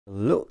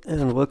Hello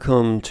and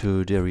welcome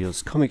to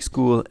Dario's Comic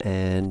School,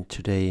 and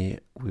today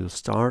we'll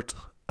start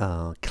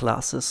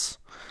classes.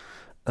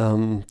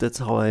 That's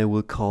how I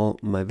will call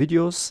my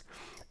videos,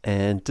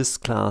 and this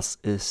class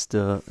is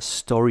the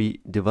story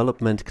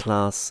development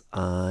class.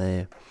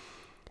 I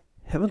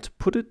haven't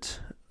put it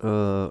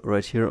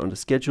right here on the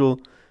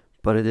schedule,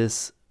 but it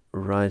is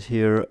right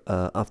here.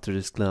 After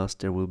this class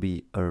there will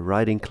be a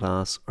writing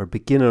class or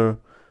beginner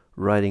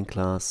writing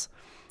class,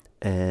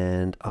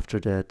 and after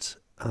that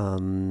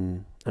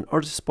an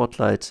artist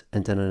spotlight,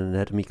 and then an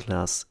anatomy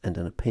class, and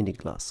then a painting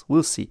class.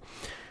 We'll see.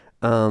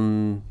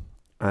 I'm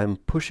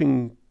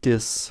pushing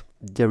this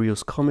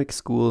Dario's Comic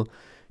School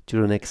to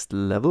the next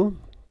level.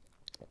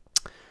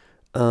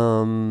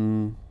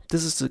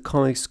 This is the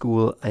comic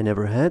school I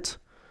never had.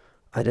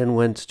 I then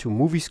went to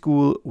movie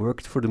school,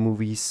 worked for the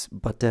movies,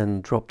 but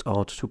then dropped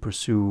out to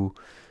pursue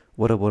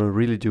what I want to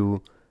really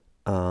do,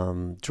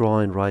 draw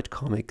and write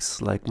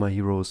comics like my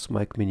heroes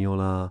Mike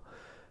Mignola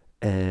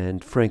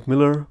and Frank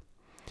Miller.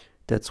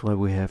 That's why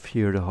we have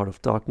here The Heart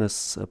of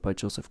Darkness by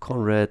Joseph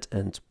Conrad,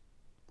 and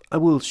I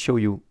will show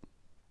you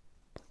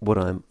what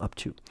I'm up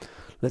to.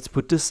 Let's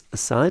put this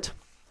aside.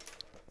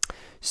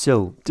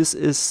 So this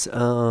is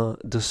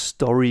the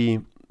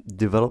story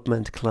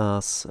development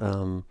class.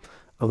 I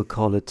will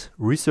call it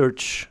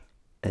research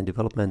and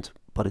development,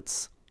 but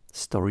it's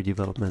story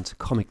development,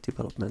 comic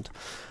development.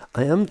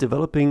 I am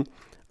developing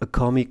a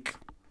comic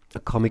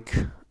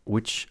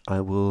which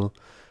I will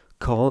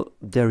call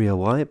Dario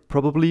Hawaii,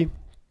 probably.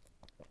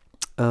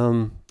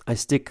 I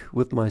stick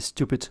with my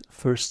stupid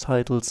first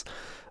titles.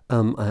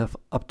 I have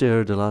up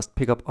there The Last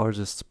Pickup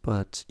Artist,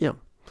 but yeah,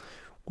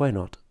 why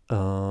not?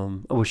 I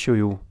will show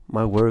you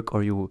my work,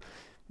 or you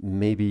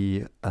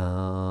maybe,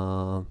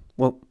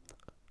 well,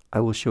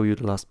 I will show you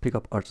The Last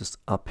Pickup Artist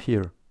up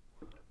here.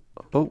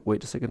 Oh,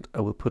 wait a second,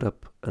 I will put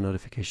up a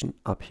notification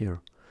up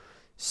here.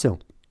 So,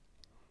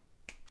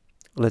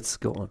 let's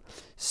go on.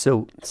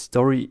 So,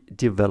 story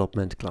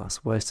development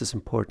class, why is this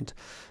important?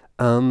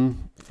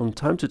 From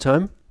time to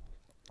time,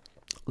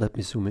 let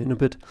me zoom in a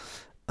bit.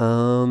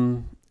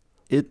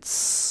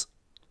 It's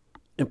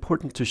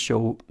important to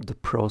show the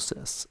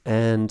process,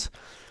 and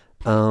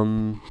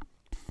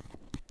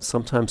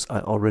sometimes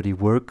I already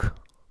work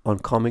on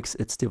comics,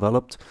 it's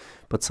developed,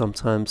 but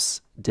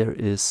sometimes there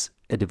is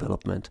a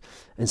development.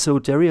 And so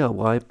Dario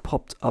Hawaii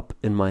popped up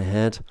in my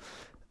head,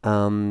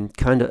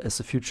 kinda as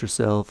a future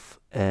self,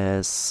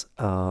 as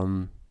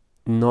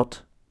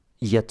not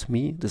yet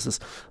me. This is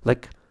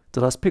like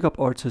The Last Pickup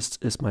Artist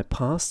is my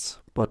past,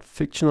 but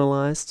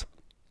fictionalized,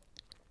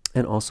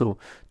 and also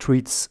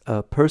treats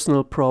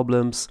personal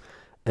problems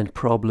and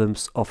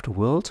problems of the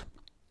world.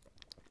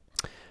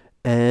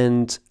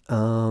 And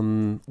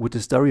with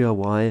this Dario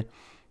Hawaii,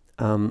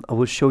 I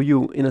will show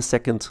you in a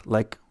second,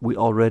 like we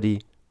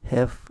already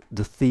have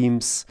the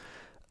themes,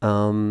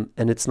 and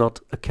it's not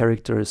a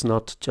character, it's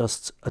not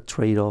just a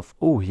trade-off,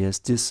 oh, he has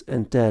this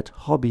and that,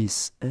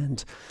 hobbies,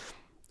 and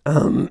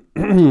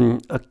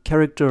a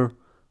character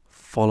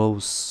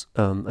follows,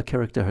 a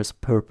character has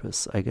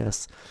purpose, I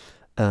guess,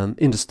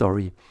 in the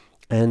story.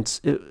 And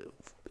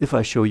if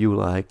I show you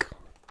like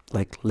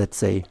let's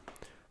say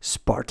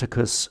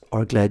Spartacus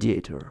or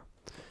Gladiator,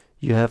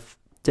 you have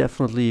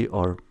definitely,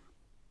 or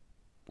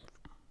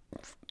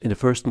in the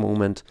first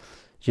moment,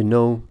 you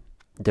know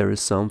there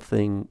is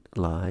something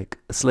like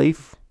a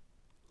slave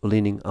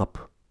leaning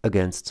up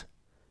against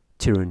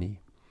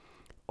tyranny,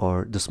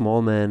 or the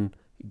small man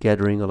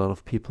gathering a lot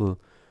of people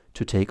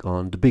to take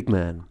on the big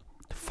man,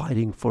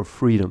 fighting for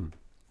freedom.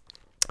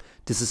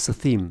 This is the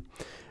theme.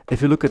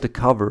 If you look at the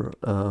cover,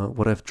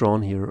 what I've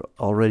drawn here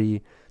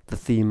already, the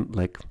theme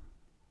like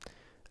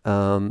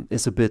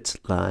is a bit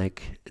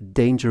like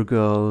Danger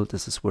Girl.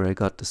 This is where I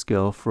got this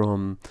girl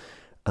from.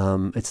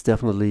 It's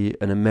definitely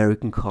an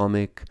American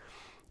comic.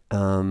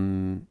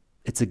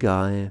 It's a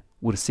guy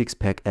with a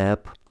six-pack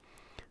ab,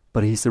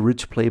 but he's a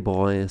rich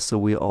playboy, so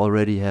we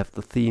already have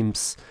the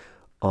themes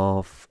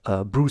of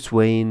Bruce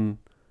Wayne.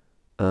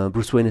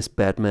 Bruce Wayne is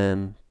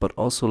Batman, but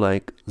also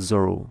like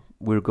Zorro.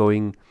 We're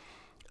going,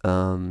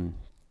 and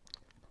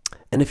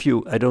if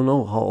you, I don't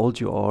know how old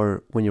you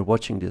are when you're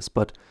watching this,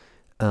 but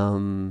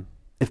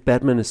if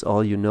Batman is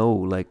all you know,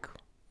 like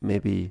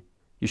maybe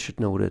you should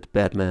know that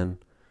Batman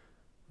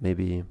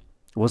maybe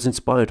was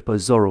inspired by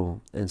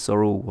Zorro, and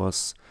Zorro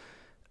was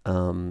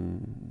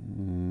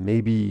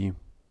maybe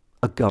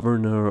a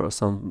governor or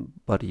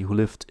somebody who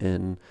lived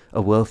in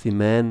a wealthy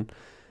man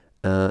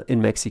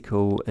in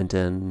Mexico, and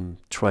then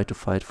try to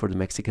fight for the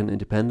Mexican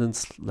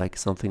independence, like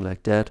something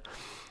like that.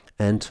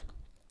 And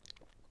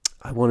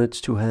I wanted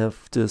to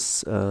have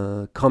this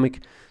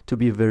comic to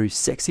be a very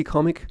sexy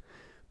comic,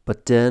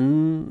 but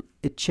then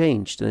it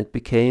changed, and it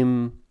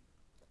became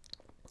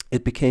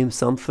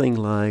something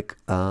like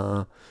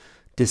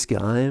this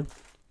guy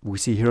we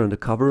see here on the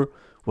cover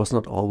was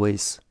not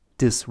always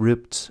this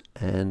ripped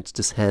and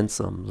this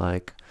handsome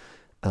like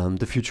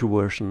the future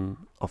version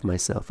of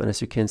myself. And as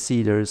you can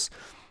see, there's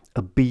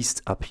a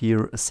beast up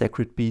here, a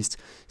sacred beast.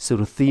 So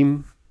the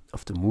theme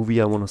the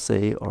movie, I want to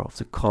say, or of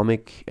the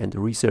comic and the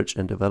research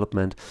and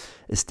development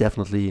is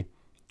definitely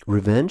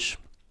revenge.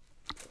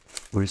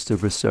 Where's the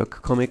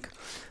Berserk comic?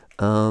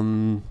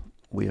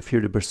 We have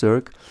here the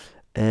Berserk,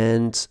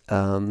 and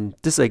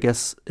this, I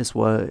guess, is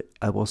why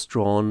I was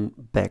drawn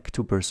back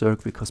to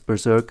Berserk, because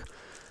Berserk,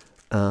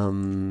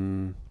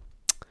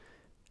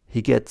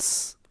 he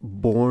gets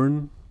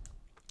born.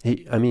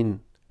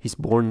 He's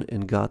born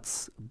in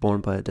guts,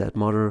 born by a dead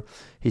mother.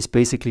 He's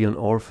basically an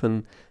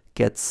orphan,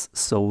 gets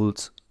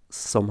sold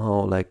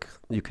somehow, like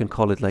you can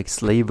call it like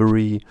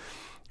slavery,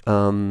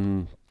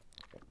 and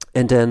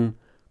then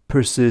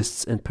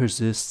persists and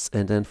persists,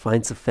 and then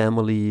finds a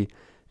family.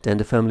 Then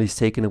the family is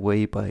taken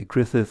away by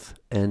Griffith,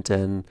 and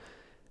then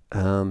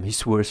he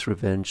swears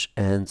revenge,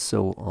 and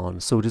so on.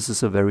 So this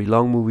is a very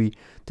long movie.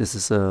 This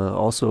is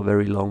also a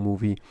very long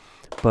movie,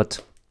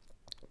 but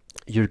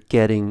you're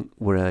getting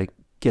where I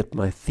get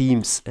my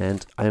themes,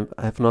 and I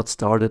have not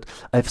started.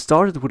 I've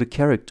started with a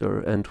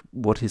character and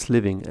what he's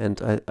living, and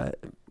I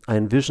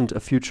envisioned a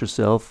future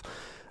self,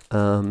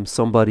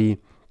 somebody,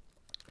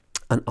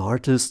 an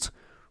artist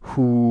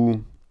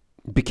who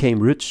became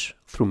rich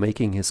through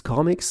making his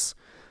comics,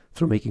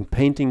 through making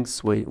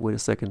paintings. Wait a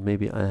second,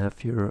 maybe I have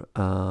here.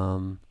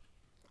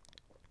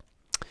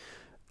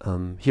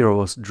 Here I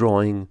was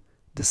drawing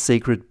the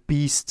Sacred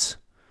Beast,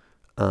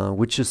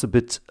 which is a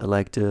bit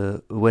like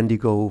the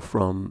Wendigo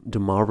from the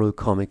Marvel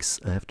comics.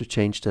 I have to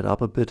change that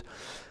up a bit.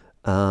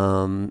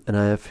 And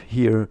I have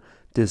here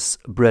this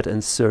bread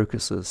and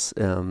circuses.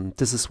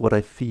 This is what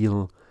I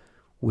feel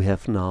we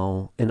have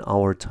now in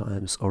our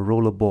times, or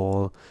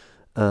rollerball.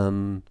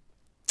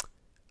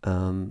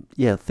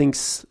 Yeah,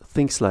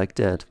 things like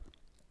that,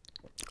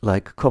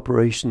 like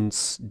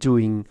corporations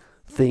doing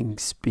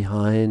things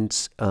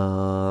behind,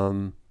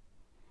 you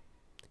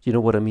know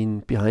what I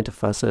mean, behind a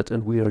facade,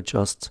 and we are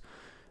just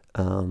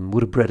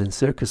with a bread and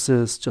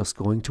circuses, just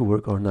going to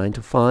work our 9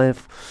 to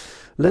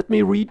 5. Let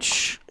me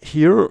reach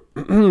here.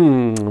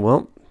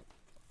 Well,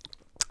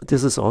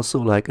 this is also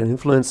like an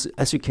influence,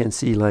 as you can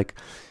see. Like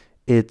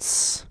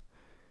it's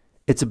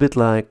a bit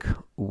like,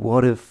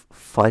 what if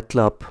Fight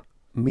Club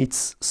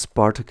meets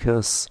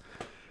Spartacus,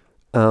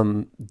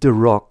 The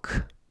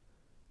Rock,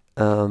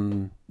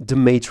 The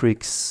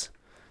Matrix,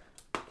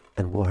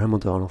 and Warhammer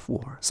Dawn of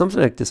War,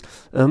 something like this.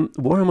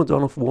 Warhammer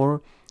Dawn of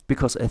War,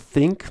 because I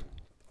think,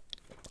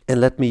 and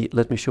let me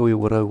show you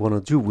what I want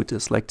to do with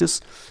this. Like this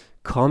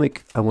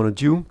comic I want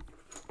to do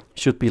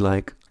should be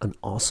like an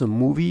awesome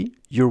movie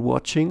you're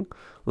watching,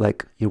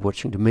 like you're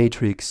watching The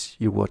Matrix,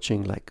 you're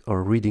watching like,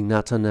 or reading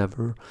Nata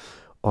Never,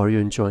 or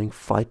you're enjoying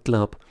Fight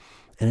Club,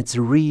 and it's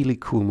a really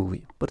cool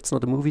movie. But it's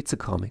not a movie, it's a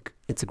comic.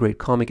 It's a great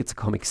comic, it's a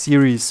comic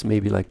series,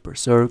 maybe like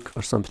Berserk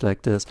or something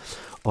like this,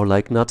 or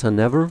like Nata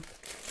Never.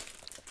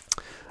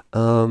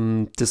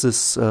 This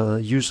is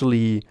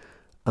usually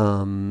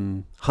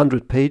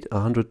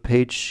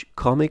 100-page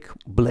comic,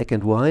 black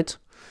and white.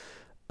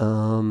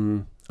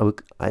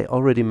 I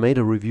already made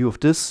a review of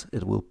this.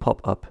 It will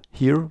pop up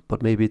here,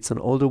 but maybe it's an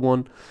older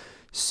one,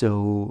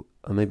 so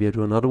maybe I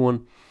do another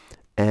one.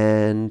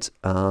 And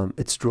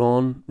it's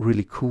drawn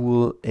really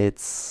cool.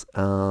 It's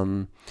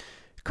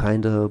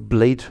kind of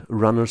Blade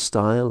Runner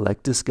style.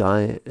 Like this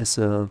guy is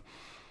a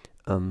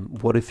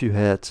what if you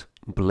had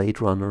Blade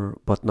Runner,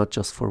 but not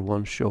just for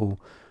one show,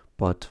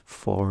 but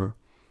for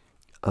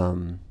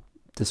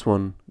this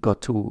one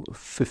got to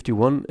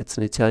 51. It's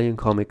an Italian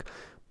comic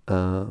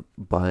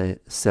by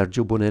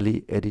Sergio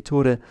Bonelli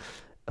Editore,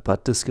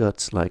 but this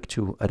got like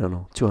to, I don't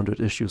know, 200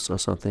 issues or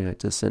something like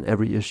this, and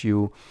every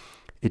issue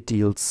it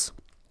deals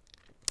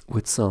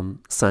with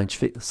some science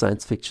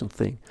fiction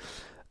thing.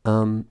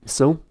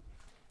 So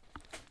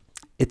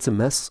it's a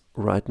mess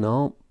right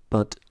now,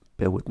 but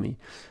bear with me.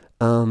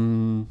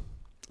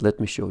 Let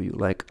me show you.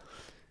 Like,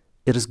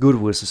 it is good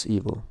versus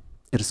evil.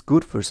 It is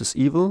good versus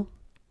evil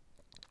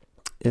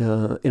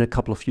in a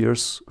couple of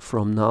years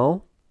from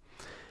now,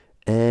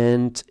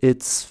 and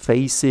it's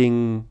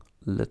facing.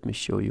 Let me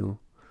show you.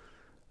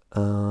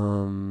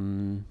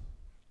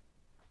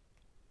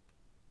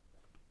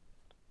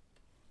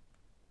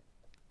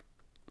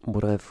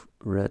 What I've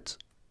read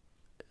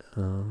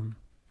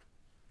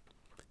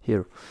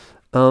here.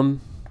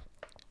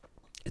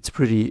 It's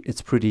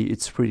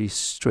pretty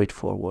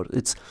straightforward.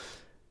 It's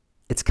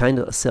kind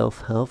of a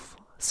self-help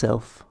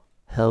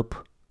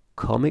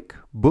comic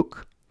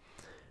book,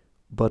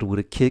 but with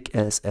a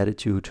kick-ass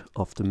attitude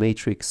of The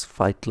Matrix,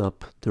 Fight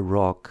Club, The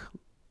Rock,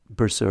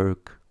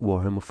 Berserk,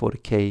 Warhammer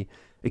 40k,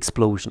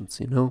 explosions,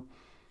 you know,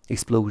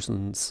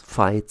 explosions,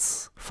 fight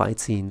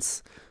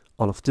scenes,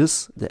 all of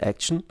this, the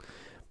action.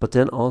 But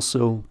then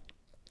also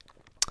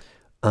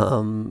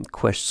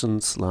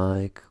questions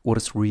like, what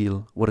is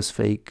real, what is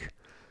fake,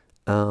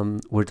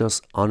 where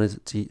does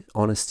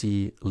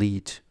honesty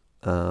lead,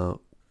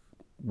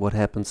 what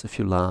happens if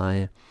you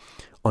lie,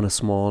 on a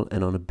small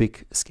and on a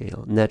big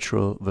scale,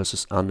 natural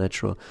versus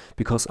unnatural.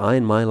 Because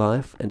in my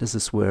life, and this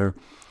is where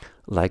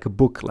like a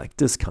book like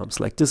this comes,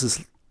 like this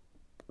is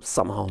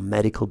somehow a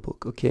medical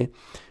book, okay?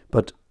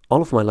 But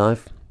all of my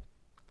life,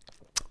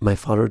 my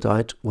father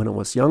died when I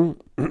was young.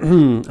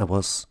 I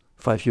was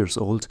 5 years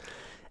old,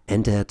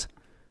 and that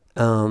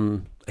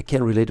I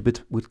can relate a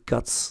bit with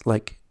guts.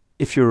 Like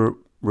if you're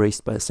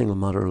raised by a single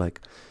mother,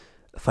 like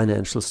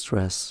financial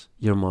stress,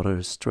 your mother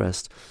is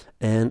stressed,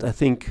 and I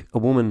think a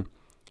woman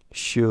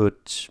should.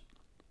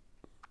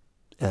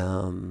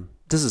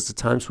 This is the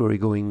times where we're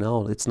going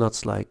now. It's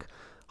not like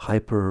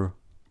hyper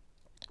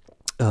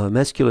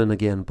masculine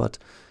again, but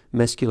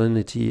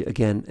masculinity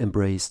again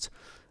embraced.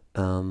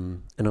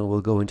 And I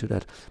will go into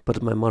that.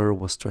 But my mother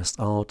was stressed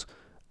out,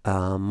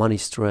 money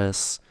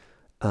stress.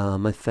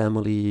 My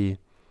family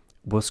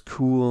was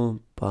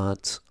cool,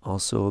 but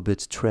also a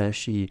bit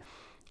trashy.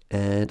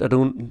 And I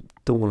don't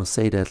want to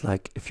say that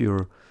like if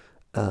you're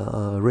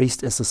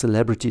raised as a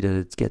celebrity that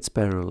it gets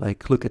better.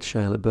 Like look at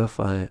Shia LaBeouf.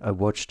 I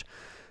watched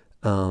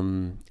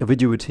a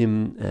video with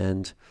him,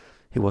 and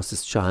he was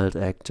this child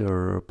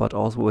actor, but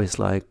always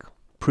like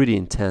pretty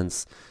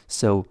intense.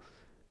 So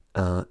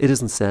it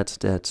isn't said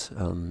that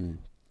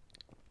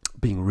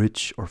being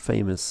rich or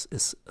famous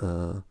is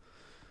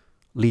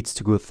leads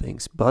to good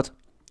things. But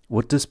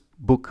what this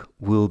book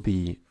will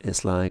be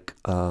is like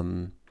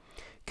kind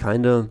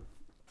of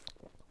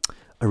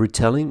a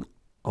retelling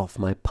of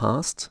my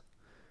past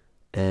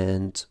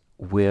and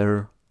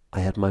where I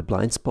had my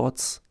blind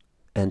spots,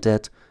 and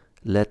that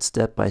led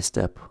step by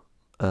step,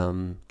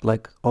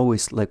 like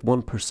always, like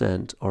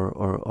 1%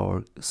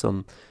 or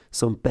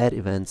some bad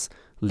events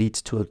lead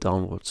to a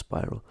downward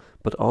spiral,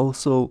 but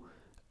also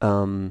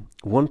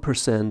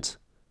 1%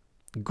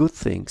 good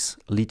things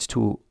lead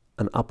to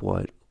an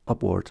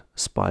upward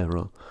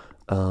spiral,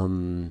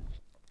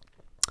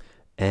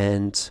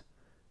 and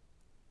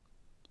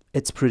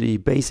it's pretty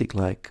basic.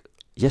 Like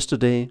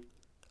yesterday,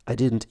 I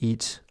didn't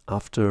eat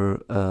after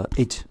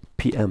 8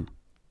 p.m.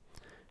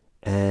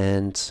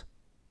 and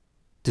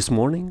this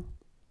morning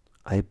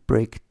I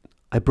broke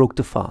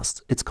the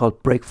fast. It's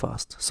called break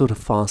fast. So the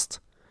fast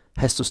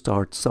has to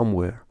start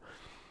somewhere.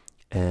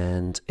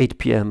 And 8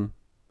 p.m.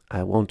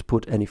 I won't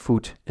put any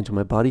food into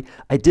my body.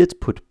 I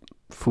did put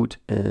food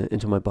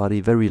into my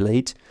body very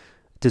late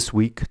this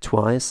week,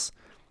 twice,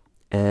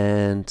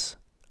 and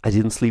I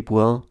didn't sleep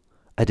well.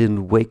 I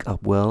didn't wake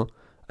up well.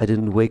 I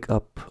didn't wake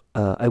up.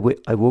 I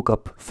woke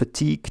up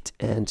fatigued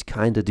and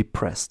kind of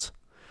depressed.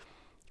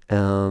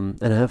 And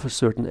I have a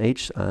certain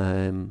age.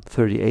 I'm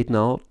 38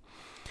 now.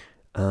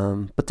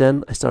 But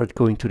then I started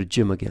going to the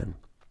gym again,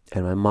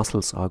 and my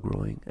muscles are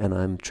growing, and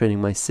I'm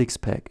training my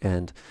six-pack,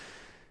 and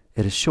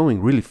it is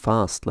showing really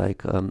fast.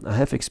 Like I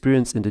have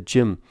experience in the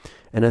gym,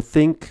 and I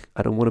think,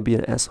 I don't want to be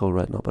an asshole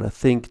right now, but I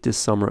think this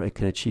summer I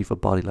can achieve a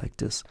body like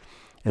this.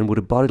 And with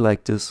a body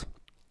like this,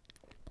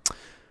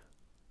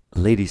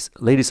 ladies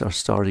are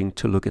starting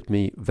to look at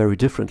me very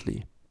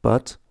differently.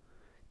 But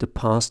the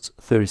past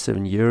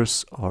 37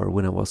 years, or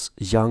when I was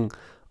young,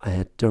 I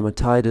had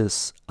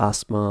dermatitis,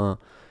 asthma,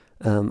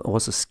 I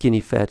was a skinny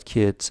fat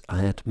kid,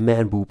 I had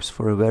man boobs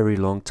for a very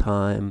long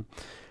time.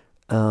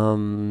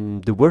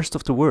 The worst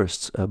of the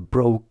worst,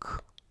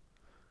 broke,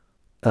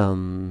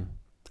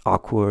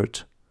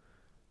 awkward,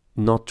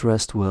 not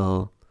dressed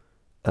well,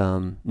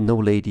 no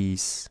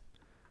ladies.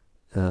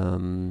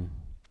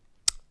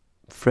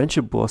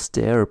 Friendship was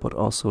there, but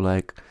also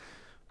like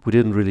we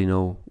didn't really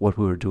know what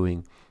we were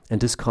doing. And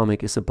this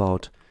comic is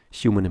about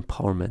human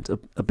empowerment,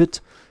 a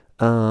bit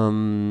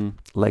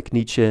like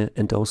Nietzsche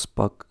and those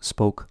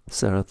spoke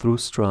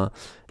Zarathustra.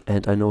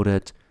 And I know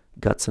that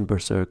Guts and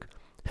Berserk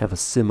have a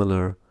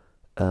similar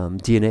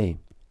DNA.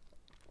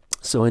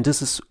 So, and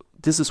this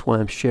is why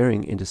I'm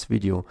sharing in this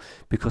video,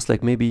 because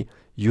like maybe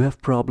you have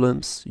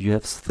problems, you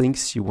have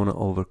things you want to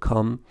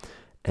overcome,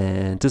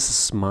 and this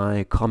is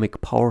my comic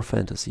power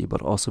fantasy,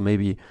 but also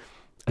maybe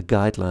a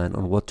guideline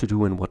on what to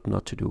do and what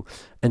not to do.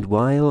 And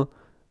while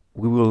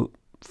we will,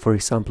 for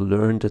example,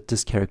 learn that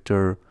this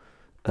character,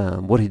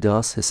 what he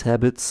does, his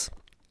habits,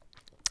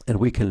 and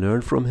we can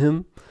learn from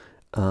him.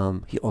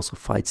 He also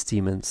fights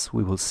demons.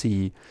 We will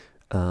see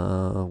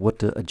what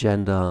the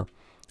agenda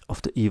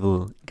of the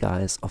evil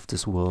guys of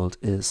this world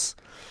is.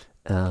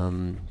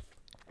 And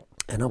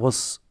I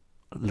was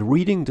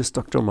reading this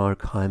Dr.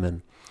 Mark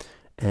Hyman,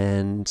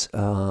 and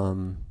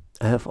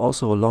I have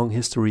also a long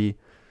history,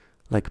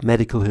 like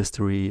medical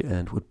history,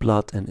 and with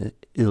blood and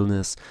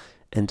illness,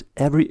 and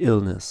every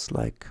illness,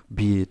 like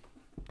be it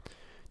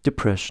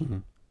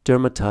depression,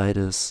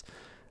 dermatitis,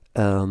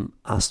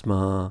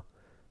 asthma,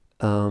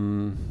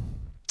 and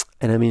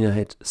I mean I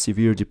had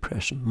severe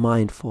depression,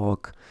 mind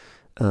fog,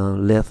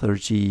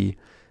 lethargy,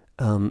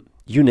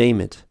 you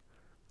name it.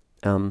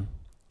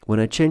 When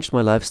I changed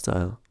my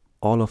lifestyle,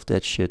 all of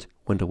that shit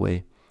went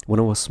away. When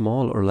I was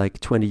small, or like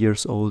 20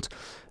 years old,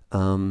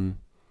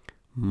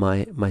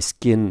 my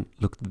skin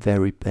looked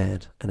very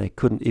bad, and I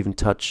couldn't even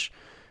touch.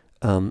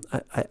 I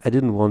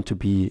didn't want to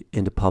be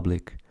in the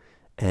public,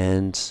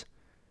 and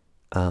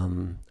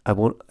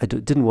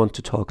didn't want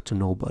to talk to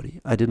nobody.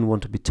 I didn't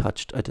want to be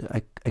touched.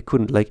 I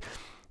couldn't, like,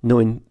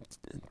 knowing,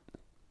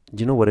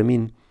 you know what I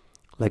mean?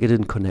 Like I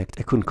didn't connect.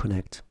 I couldn't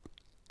connect.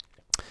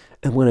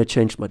 And when I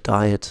changed my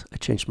diet, I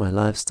changed my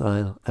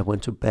lifestyle, I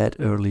went to bed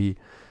early,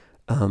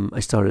 I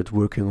started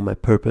working on my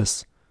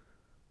purpose.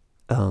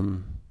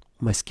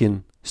 my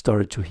skin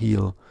started to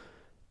heal,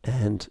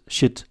 and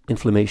shit,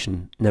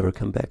 inflammation never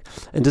come back.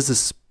 And this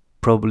is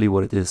probably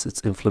what it is.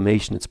 It's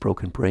inflammation, it's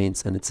broken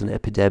brains, and it's an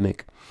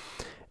epidemic.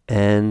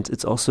 And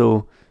it's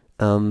also,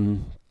 wait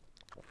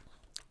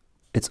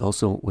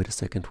a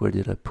second, where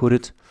did I put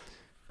it?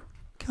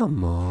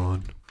 Come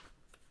on.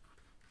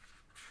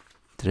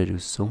 Did I do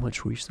so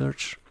much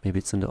research? Maybe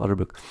it's in the other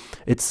book.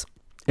 It's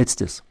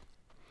this.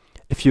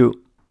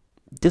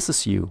 This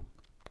is you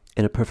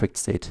in a perfect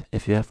state.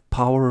 If you have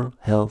power,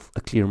 health,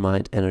 a clear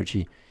mind,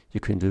 energy, you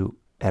can do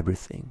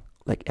everything,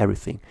 like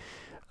everything.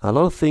 A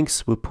lot of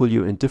things will pull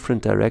you in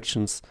different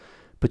directions,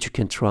 but you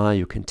can try,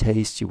 you can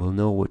taste, you will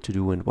know what to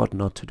do and what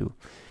not to do.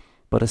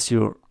 But as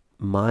your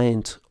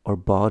mind or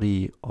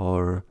body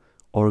or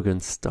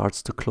organs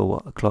starts to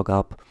clog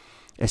up,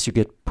 as you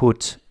get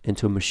put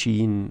into a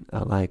machine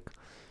like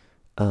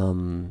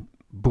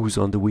booze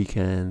on the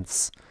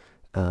weekends,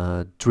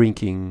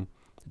 drinking,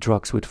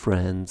 drugs with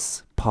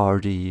friends,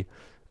 party,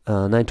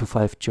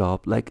 9-to-5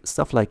 job, like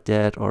stuff like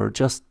that, or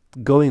just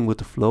going with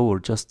the flow, or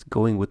just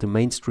going with the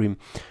mainstream,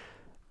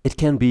 it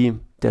can be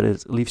that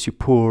it leaves you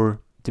poor,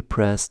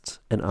 depressed,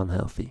 and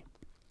unhealthy.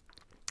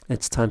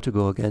 It's time to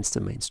go against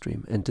the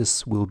mainstream, and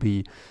this will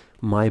be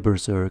my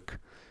berserk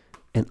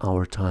in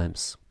our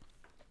times.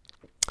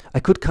 I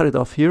could cut it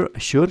off here, I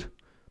should,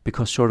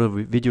 because shorter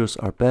videos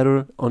are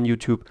better on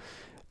YouTube,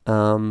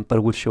 but I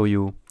will show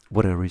you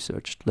what I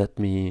researched. Let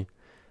me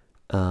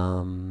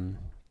go.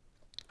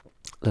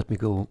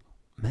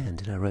 Man,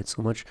 did I write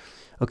so much?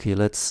 Okay,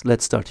 let's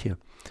start here.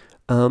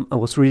 I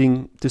was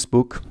reading this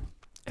book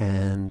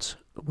and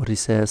what he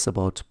says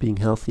about being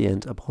healthy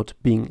and about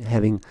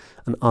having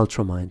an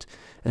ultra mind,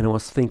 and I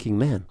was thinking,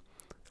 man,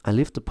 I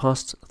lived the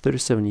past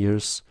 37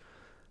 years,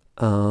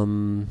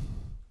 not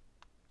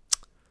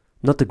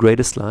the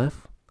greatest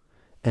life,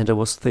 and I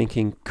was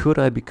thinking, could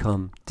I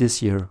become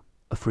this year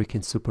a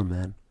freaking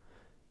Superman?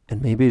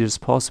 And maybe it is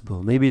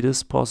possible. Maybe it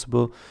is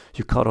possible.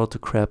 You cut out the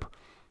crap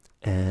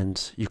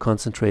and you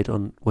concentrate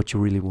on what you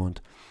really want.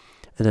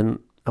 And then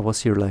I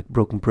was here like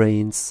broken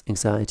brains,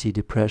 anxiety,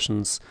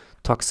 depressions,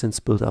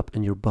 toxins built up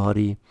in your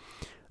body,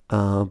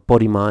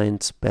 body,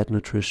 mind, bad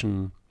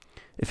nutrition.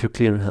 If you're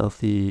clear and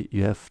healthy,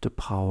 you have the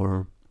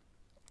power.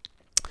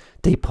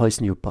 They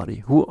poison your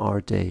body. Who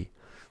are they?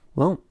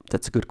 Well,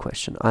 that's a good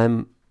question.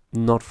 I'm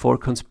not for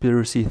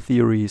conspiracy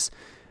theories,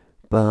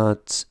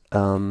 but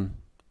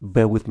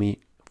bear with me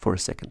for a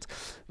second.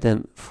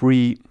 Then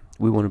free,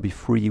 we want to be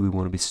free, we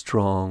want to be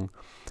strong.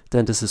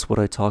 Then this is what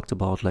I talked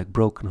about, like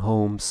broken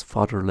homes,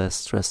 fatherless,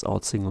 stressed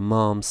out single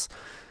moms,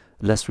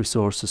 less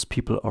resources,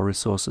 people are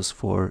resources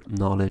for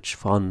knowledge,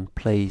 fun,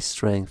 play,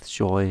 strength,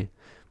 joy,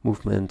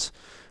 movement.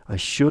 I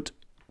should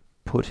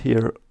put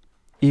here,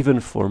 even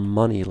for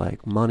money,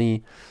 like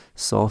money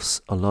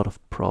solves a lot of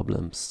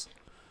problems.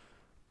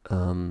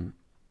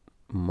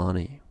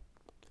 Money.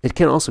 It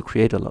can also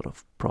create a lot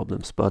of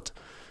problems, but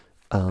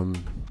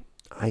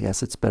I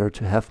guess it's better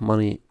to have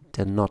money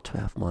than not to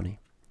have money.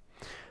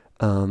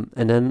 And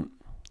then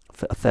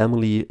a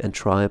family and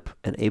tribe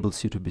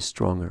enables you to be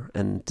stronger.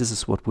 And this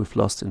is what we've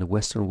lost in the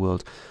Western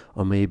world,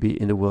 or maybe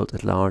in the world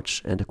at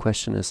large. And the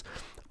question is,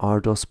 are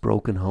those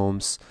broken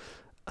homes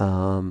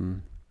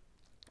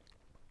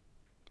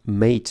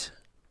made?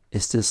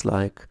 Is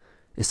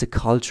the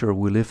culture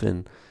we live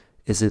in,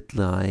 is it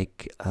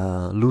like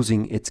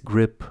losing its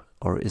grip,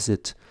 or is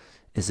it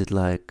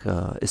like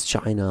is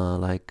China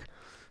like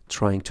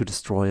trying to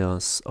destroy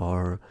us,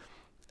 or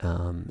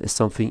is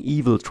something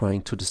evil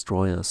trying to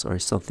destroy us, or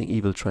is something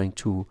evil trying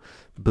to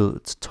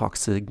build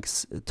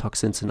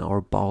toxins in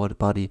our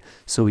body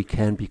so we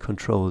can be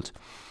controlled?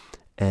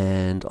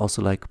 And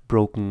also like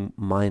broken,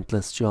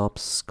 mindless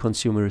jobs,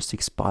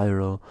 consumeristic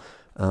spiral.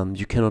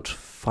 You cannot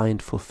find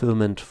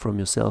fulfillment from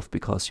yourself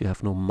because you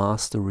have no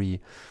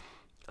mastery.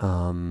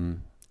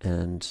 And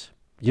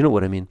you know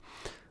what I mean.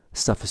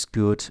 Stuff is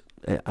good.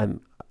 I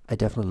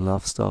definitely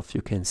love stuff.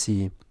 You can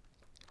see.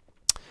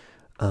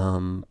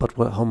 But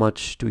how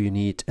much do you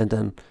need? And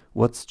then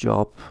what's a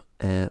job?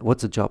 I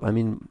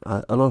mean,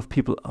 a lot of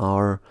people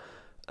are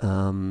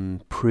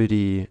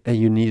pretty.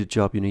 You need a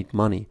job. You need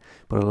money.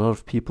 But a lot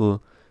of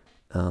people,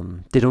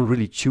 they don't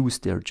really choose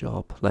their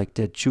job. Like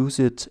they choose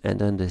it and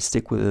then they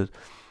stick with it.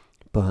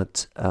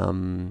 But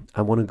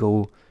I want to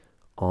go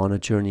on a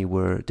journey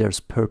where there's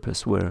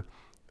purpose. Where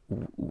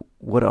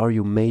what are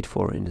you made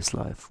for in this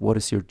life? What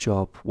is your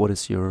job? What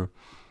is your,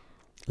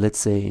 let's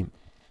say,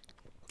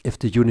 if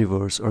the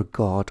universe or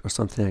God or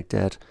something like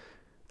that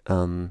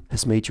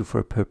has made you for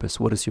a purpose,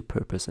 what is your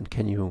purpose? And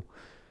can you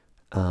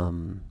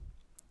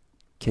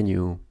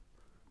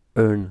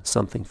earn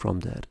something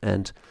from that?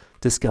 And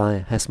this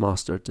guy has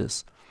mastered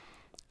this.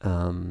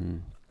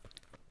 And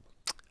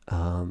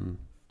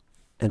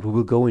we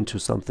will go into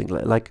something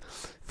like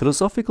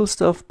philosophical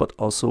stuff, but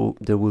also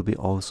there will be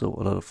also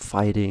a lot of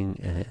fighting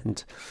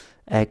and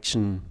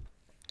action.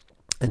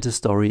 And the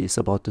story is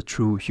about the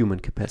true human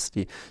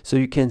capacity. So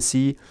you can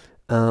see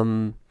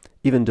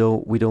even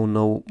though we don't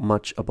know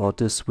much about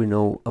this, we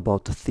know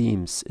about the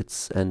themes.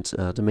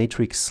 The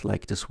Matrix,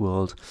 like this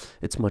world,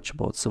 it's much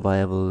about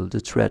survival,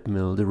 the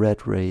treadmill, the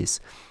rat race,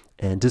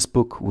 and this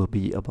book will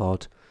be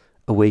about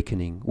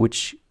awakening,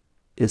 which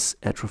is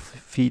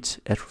atrophied.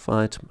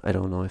 I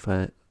don't know if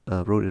I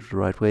wrote it the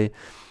right way.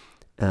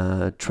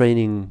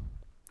 Training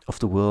of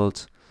the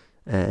world,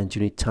 and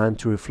you need time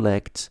to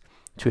reflect,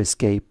 to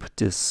escape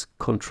this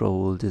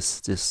control,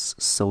 this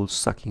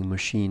soul-sucking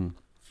machine,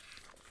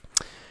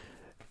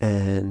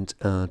 and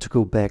to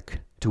go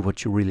back to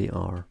what you really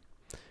are.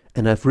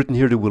 And I've written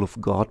here the will of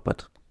God,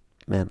 but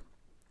man,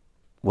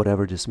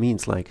 whatever this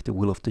means, like the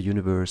will of the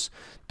universe,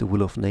 the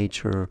will of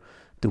nature,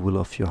 the will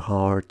of your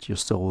heart, your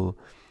soul.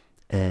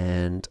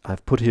 And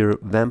I've put here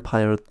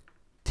vampire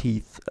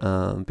teeth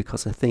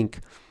because I think,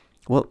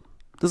 well,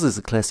 this is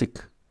a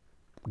classic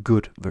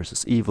good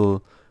versus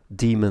evil,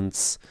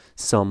 demons,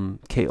 some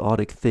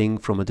chaotic thing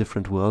from a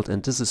different world,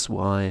 and this is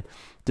why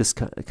this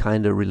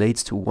kind of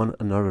relates to one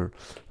another.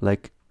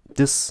 Like,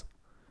 this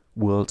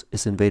world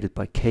is invaded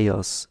by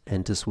chaos,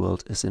 and this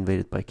world is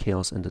invaded by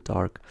chaos and the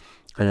dark.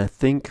 And I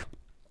think,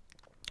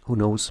 who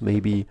knows,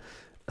 maybe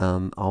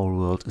our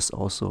world is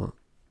also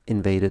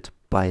invaded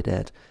by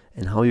that,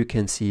 and how you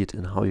can see it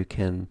and how you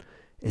can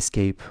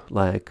escape.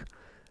 Like,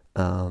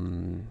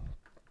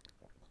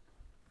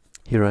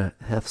 here I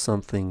have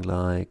something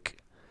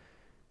like,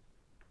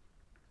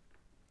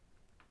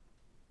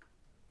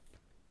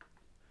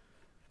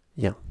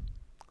 yeah,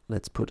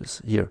 let's put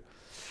this here.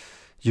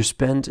 You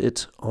spend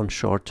it on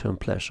short-term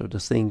pleasure, the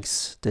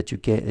things that you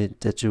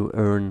get, that you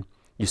earn.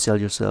 You sell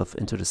yourself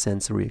into the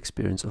sensory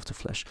experience of the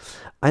flesh.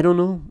 I don't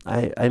know.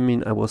 I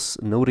mean, I was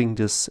noting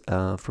this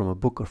from a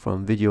book or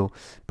from a video,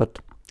 but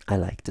I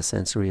like the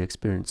sensory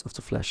experience of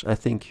the flesh. I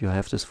think you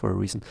have this for a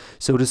reason.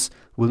 So this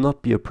will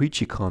not be a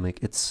preachy comic.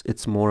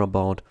 It's more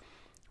about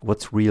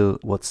what's real,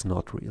 what's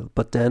not real.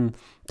 But then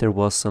there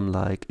was some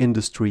like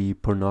industry,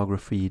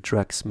 pornography,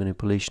 drugs,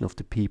 manipulation of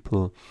the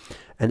people,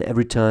 and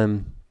every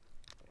time.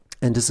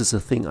 And this is a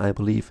thing I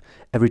believe,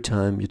 every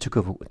time you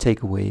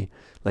take away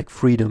like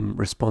freedom,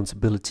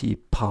 responsibility,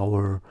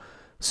 power,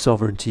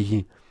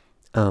 sovereignty,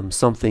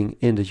 something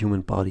in the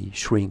human body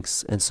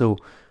shrinks. And so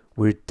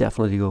we're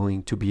definitely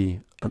going to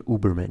be an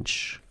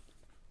Übermensch.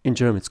 In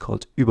German it's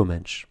called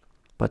Übermensch.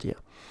 But yeah.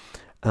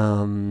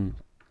 And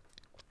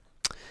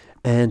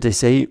they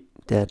say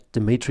that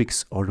the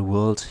Matrix, or the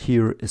world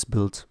here, is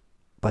built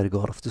by the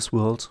god of this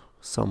world.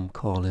 Some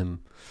call him,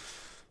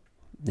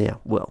 yeah,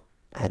 well,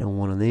 I don't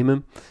want to name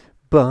him.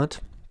 But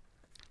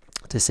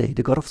they say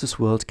the god of this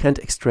world can't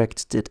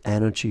extract that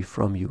energy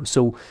from you.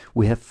 So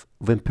we have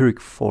vampiric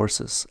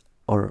forces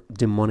or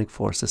demonic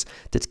forces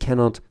that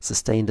cannot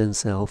sustain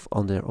themselves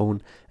on their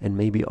own and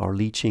maybe are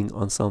leeching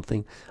on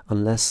something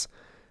unless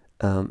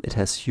it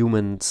has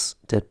humans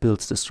that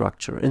builds the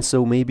structure. And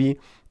so maybe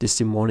these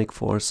demonic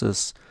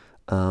forces,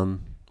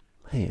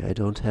 hey, I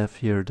don't have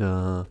here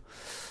the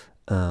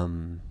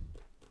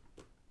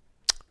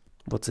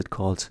what's it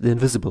called? The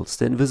Invisibles.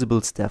 The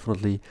Invisibles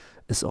definitely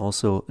is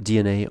also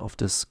DNA of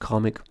this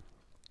comic.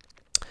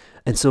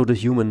 And so the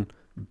human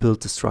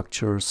built the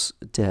structures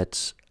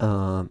that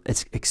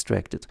it's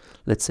extracted.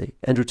 Let's say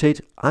Andrew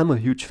Tate. I'm a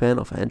huge fan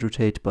of Andrew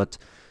Tate, but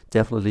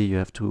definitely you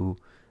have to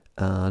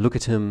look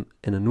at him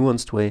in a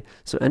nuanced way.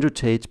 So Andrew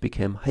Tate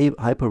became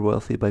hyper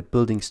wealthy by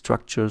building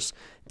structures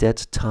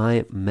that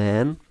tie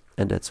man,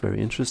 and that's very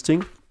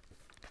interesting,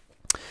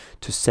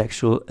 to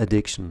sexual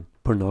addiction.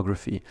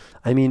 Pornography.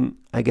 I mean,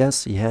 I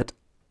guess he had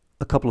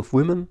a couple of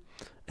women,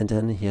 and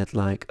then he had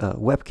like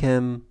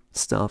webcam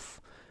stuff,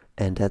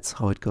 and that's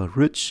how it got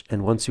rich.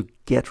 And once you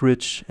get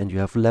rich and you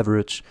have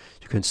leverage,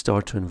 you can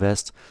start to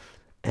invest.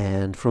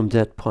 And from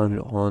that point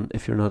on,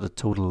 if you're not a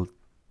total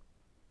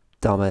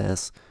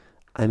dumbass,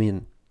 I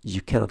mean,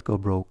 you cannot go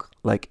broke.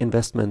 Like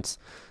investments,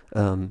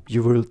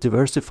 you will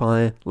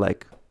diversify,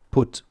 like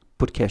put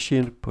cash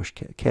in, push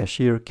cash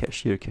here,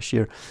 cash here, cash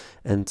here,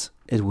 and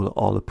it will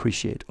all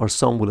appreciate, or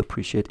some will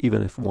appreciate,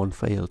 even if one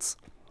fails.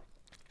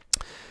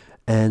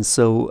 And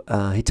so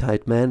he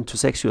tied men to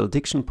sexual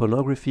addiction,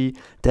 pornography.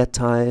 That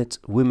tied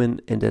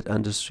women in that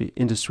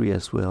industry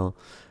as well.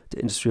 The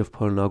industry of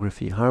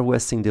pornography,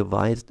 harvesting the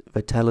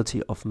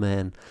vitality of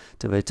man,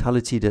 the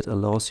vitality that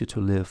allows you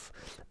to live,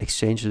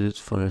 exchanged it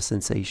for a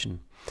sensation.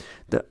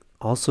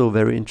 Also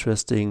very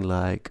interesting,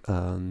 like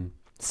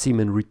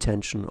semen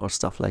retention or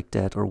stuff like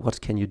that, or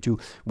what can you do?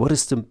 What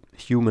is the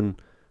human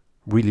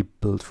really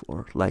built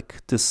for?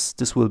 Like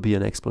this will be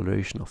an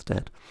exploration of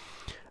that.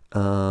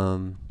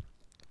 And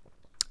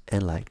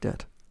like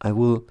that. I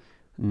will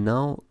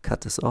now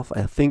cut this off.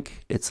 I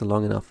think it's a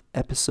long enough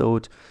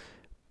episode,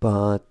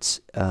 but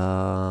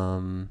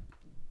let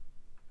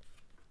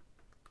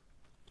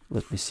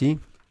me see.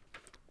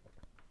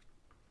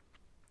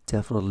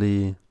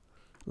 Definitely,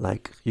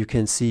 like you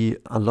can see,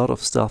 a lot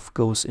of stuff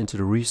goes into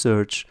the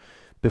research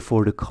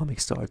before the comic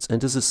starts, and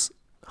this is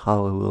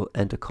how I will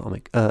end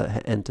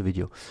the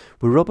video.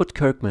 Where Robert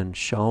Kirkman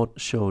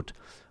showed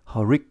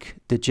how Rick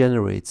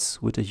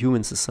degenerates with a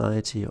human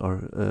society,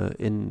 or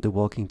in The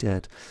Walking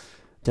Dead,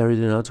 Dario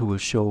Hawaii will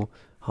show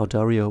how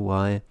Dario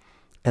Hawaii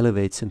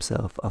elevates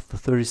himself after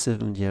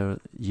 37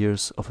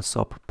 years of a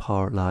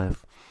subpar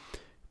life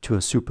to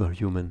a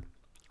superhuman,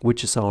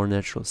 which is our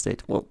natural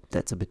state. Well,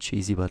 that's a bit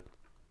cheesy, but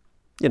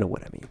you know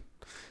what I mean.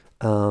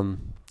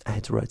 I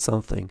had to write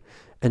something.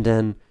 And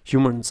then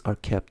humans are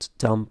kept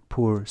dumb,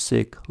 poor,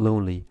 sick,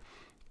 lonely.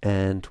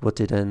 And what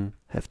they then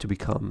have to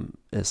become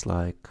is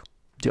like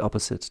the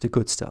opposite, the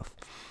good stuff.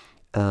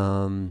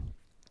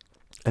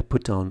 I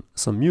put down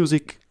some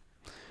music,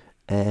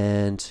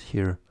 and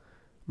here,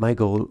 my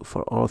goal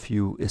for all of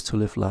you is to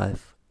live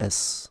life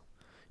as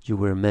you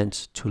were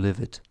meant to live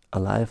it. A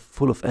life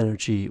full of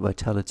energy,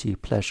 vitality,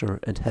 pleasure,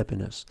 and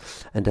happiness.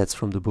 And that's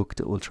from the book,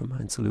 The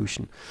Ultramind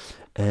Solution.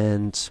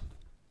 And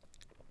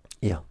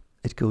yeah,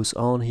 it goes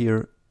on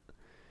here.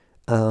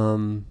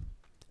 And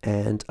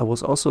I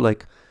was also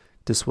like,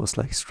 this was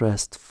like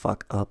stressed,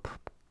 fuck up,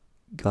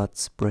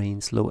 guts,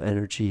 brains, low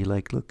energy.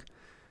 Like, look,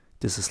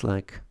 this is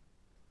like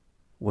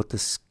what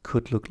this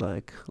could look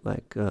like.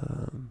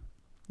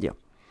 Yeah.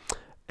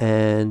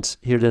 And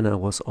here then I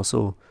was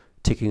also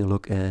taking a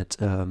look at,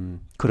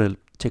 could I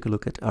take a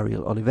look at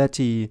Ariel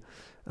Olivetti?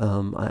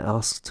 I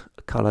asked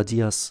Carla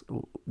Diaz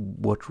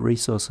what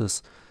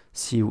resources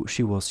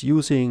she was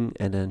using,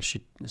 and then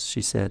she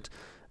said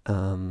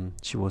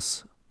she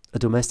was a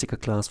domestica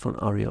class from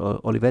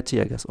Ariel Olivetti,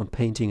 I guess, on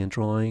painting and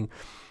drawing,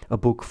 a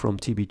book from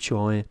T.B.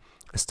 Choi,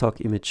 a stock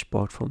image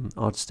bought from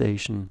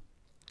ArtStation.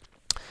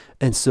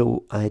 And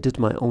so I did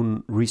my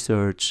own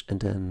research, and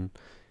then,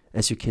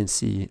 as you can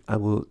see, I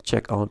will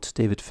check out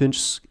David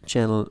Finch's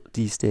channel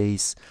these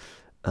days.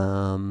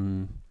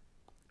 And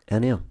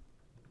yeah,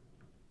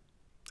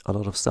 a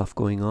lot of stuff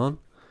going on,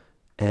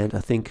 and I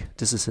think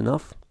this is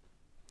enough.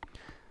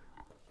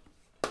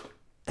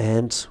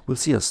 And we'll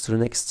see us to the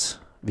next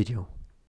video.